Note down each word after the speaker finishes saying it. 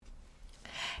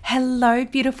Hello,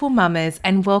 beautiful mamas,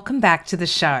 and welcome back to the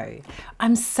show.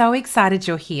 I'm so excited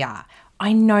you're here.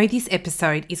 I know this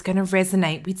episode is going to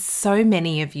resonate with so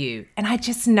many of you, and I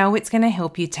just know it's going to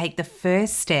help you take the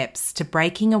first steps to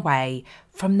breaking away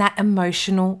from that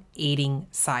emotional eating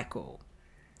cycle.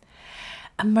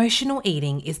 Emotional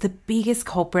eating is the biggest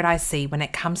culprit I see when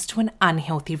it comes to an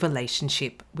unhealthy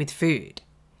relationship with food.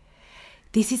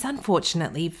 This is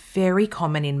unfortunately very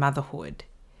common in motherhood.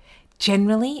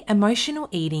 Generally, emotional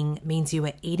eating means you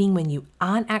are eating when you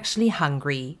aren't actually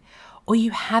hungry or you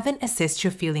haven't assessed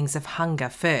your feelings of hunger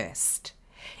first.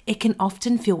 It can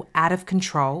often feel out of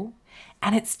control,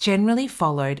 and it's generally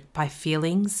followed by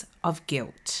feelings of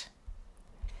guilt.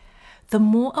 The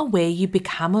more aware you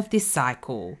become of this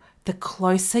cycle, the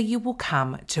closer you will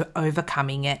come to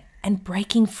overcoming it and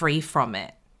breaking free from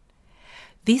it.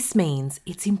 This means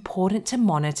it's important to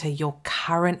monitor your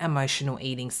current emotional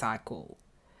eating cycle.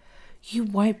 You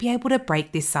won't be able to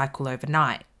break this cycle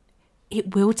overnight.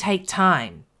 It will take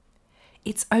time.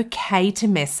 It's okay to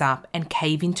mess up and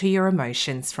cave into your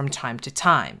emotions from time to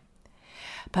time.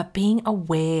 But being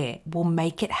aware will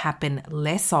make it happen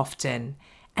less often,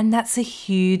 and that's a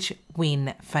huge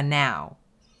win for now.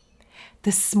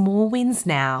 The small wins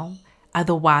now are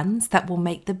the ones that will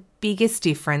make the biggest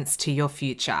difference to your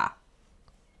future.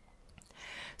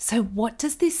 So what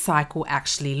does this cycle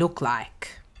actually look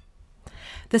like?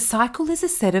 The cycle is a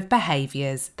set of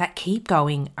behaviours that keep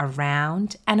going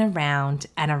around and around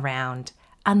and around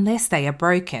unless they are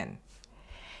broken.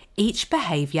 Each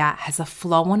behaviour has a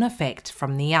flow-on effect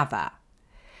from the other.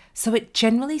 So it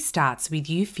generally starts with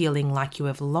you feeling like you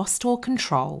have lost all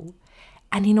control,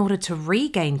 and in order to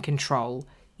regain control,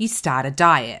 you start a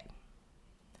diet.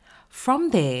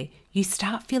 From there, you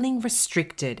start feeling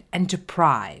restricted and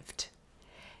deprived.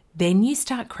 Then you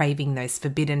start craving those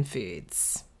forbidden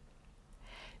foods.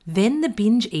 Then the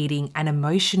binge eating and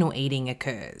emotional eating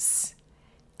occurs.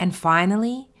 And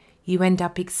finally, you end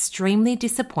up extremely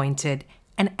disappointed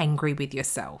and angry with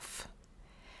yourself,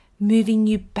 moving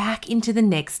you back into the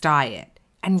next diet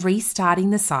and restarting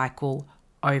the cycle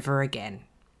over again.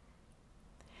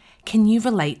 Can you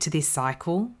relate to this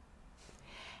cycle?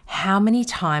 How many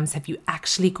times have you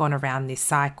actually gone around this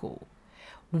cycle?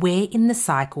 Where in the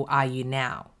cycle are you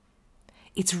now?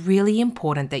 It's really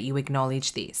important that you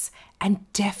acknowledge this and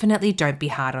definitely don't be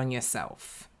hard on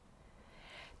yourself.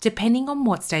 Depending on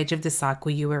what stage of the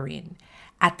cycle you are in,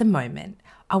 at the moment,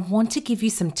 I want to give you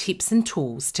some tips and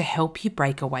tools to help you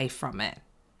break away from it.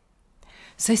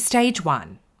 So stage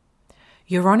 1,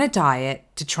 you're on a diet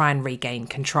to try and regain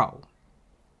control.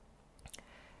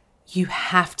 You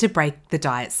have to break the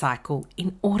diet cycle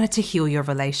in order to heal your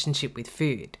relationship with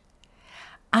food.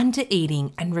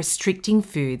 Under-eating and restricting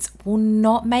foods will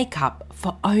not make up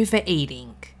for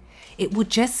overeating. It will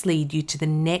just lead you to the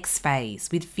next phase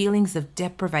with feelings of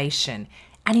deprivation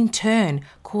and in turn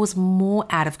cause more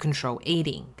out-of-control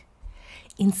eating.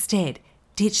 Instead,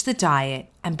 ditch the diet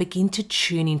and begin to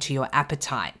tune into your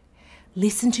appetite.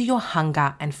 Listen to your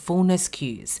hunger and fullness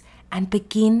cues and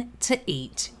begin to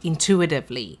eat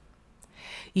intuitively.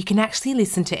 You can actually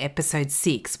listen to episode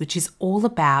 6, which is all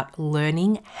about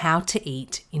learning how to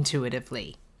eat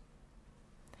intuitively.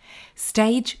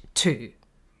 Stage 2.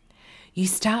 You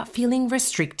start feeling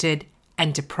restricted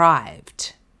and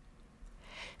deprived.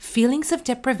 Feelings of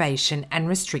deprivation and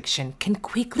restriction can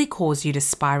quickly cause you to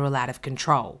spiral out of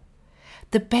control.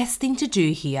 The best thing to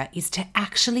do here is to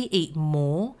actually eat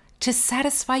more to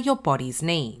satisfy your body's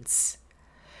needs.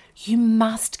 You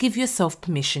must give yourself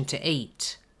permission to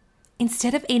eat.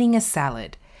 Instead of eating a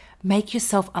salad, make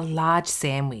yourself a large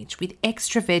sandwich with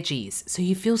extra veggies so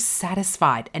you feel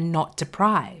satisfied and not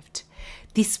deprived.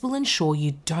 This will ensure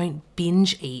you don't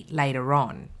binge eat later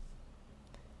on.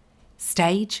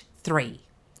 Stage 3.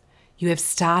 You have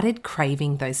started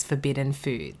craving those forbidden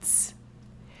foods.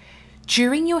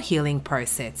 During your healing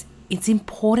process, it's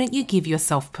important you give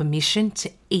yourself permission to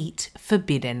eat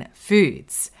forbidden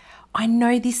foods. I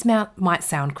know this might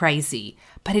sound crazy,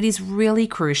 but it is really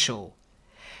crucial.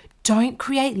 Don't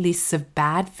create lists of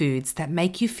bad foods that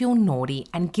make you feel naughty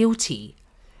and guilty.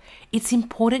 It's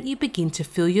important you begin to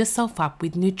fill yourself up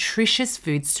with nutritious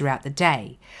foods throughout the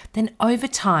day. Then over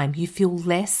time, you feel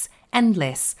less and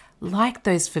less like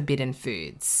those forbidden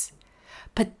foods.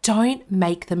 But don't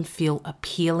make them feel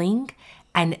appealing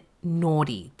and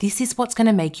naughty. This is what's going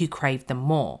to make you crave them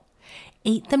more.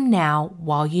 Eat them now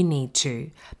while you need to,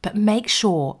 but make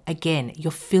sure, again, you're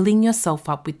filling yourself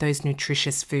up with those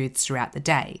nutritious foods throughout the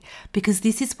day, because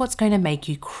this is what's going to make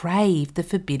you crave the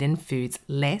forbidden foods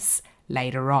less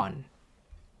later on.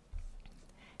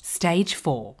 Stage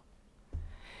 4.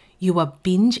 You are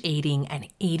binge eating and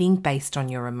eating based on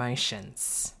your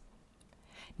emotions.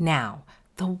 Now,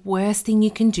 the worst thing you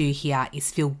can do here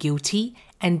is feel guilty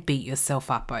and beat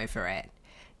yourself up over it.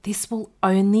 This will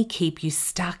only keep you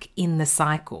stuck in the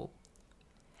cycle.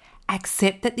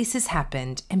 Accept that this has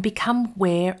happened and become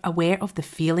aware of the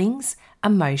feelings,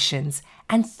 emotions,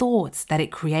 and thoughts that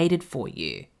it created for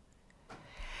you.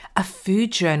 A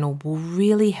food journal will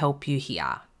really help you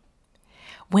here.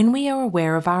 When we are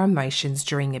aware of our emotions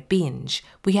during a binge,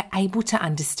 we are able to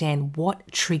understand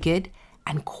what triggered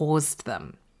and caused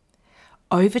them.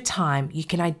 Over time, you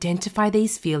can identify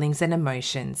these feelings and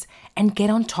emotions and get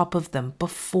on top of them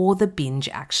before the binge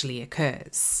actually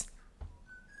occurs.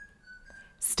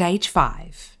 Stage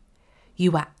 5.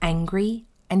 You are angry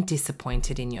and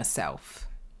disappointed in yourself.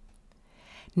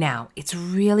 Now, it's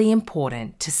really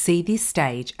important to see this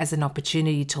stage as an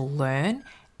opportunity to learn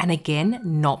and again,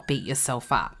 not beat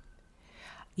yourself up.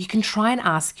 You can try and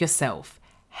ask yourself,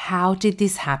 how did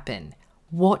this happen?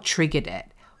 What triggered it?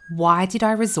 Why did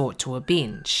I resort to a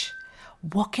binge?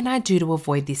 What can I do to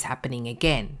avoid this happening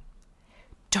again?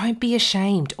 Don't be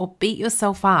ashamed or beat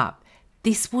yourself up.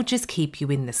 This will just keep you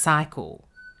in the cycle.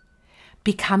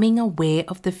 Becoming aware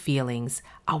of the feelings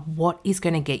are what is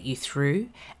going to get you through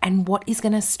and what is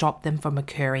going to stop them from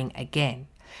occurring again.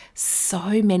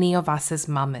 So many of us as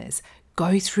mamas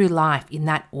go through life in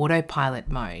that autopilot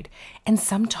mode, and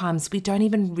sometimes we don't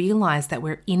even realize that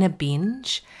we're in a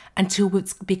binge until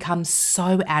it's become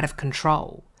so out of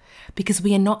control because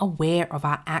we are not aware of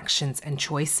our actions and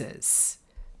choices.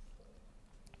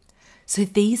 So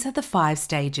these are the 5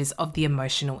 stages of the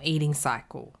emotional eating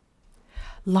cycle.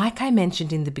 Like I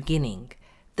mentioned in the beginning,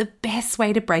 the best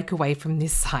way to break away from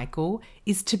this cycle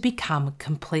is to become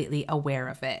completely aware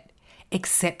of it.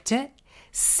 Accept it,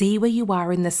 see where you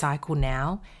are in the cycle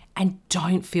now, and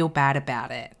don't feel bad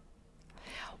about it.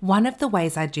 One of the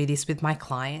ways I do this with my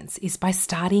clients is by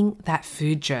starting that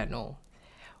food journal.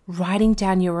 Writing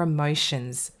down your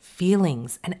emotions,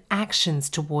 feelings, and actions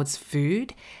towards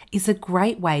food is a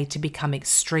great way to become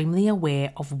extremely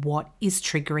aware of what is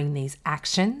triggering these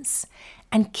actions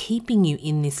and keeping you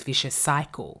in this vicious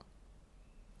cycle.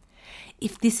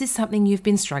 If this is something you've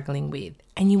been struggling with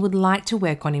and you would like to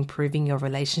work on improving your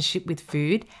relationship with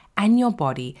food and your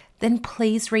body, then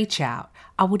please reach out.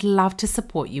 I would love to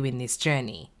support you in this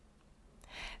journey.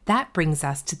 That brings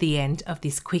us to the end of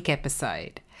this quick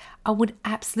episode. I would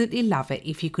absolutely love it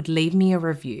if you could leave me a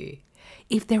review.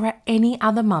 If there are any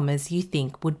other mamas you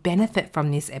think would benefit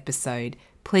from this episode,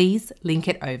 please link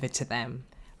it over to them.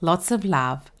 Lots of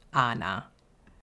love, Anna.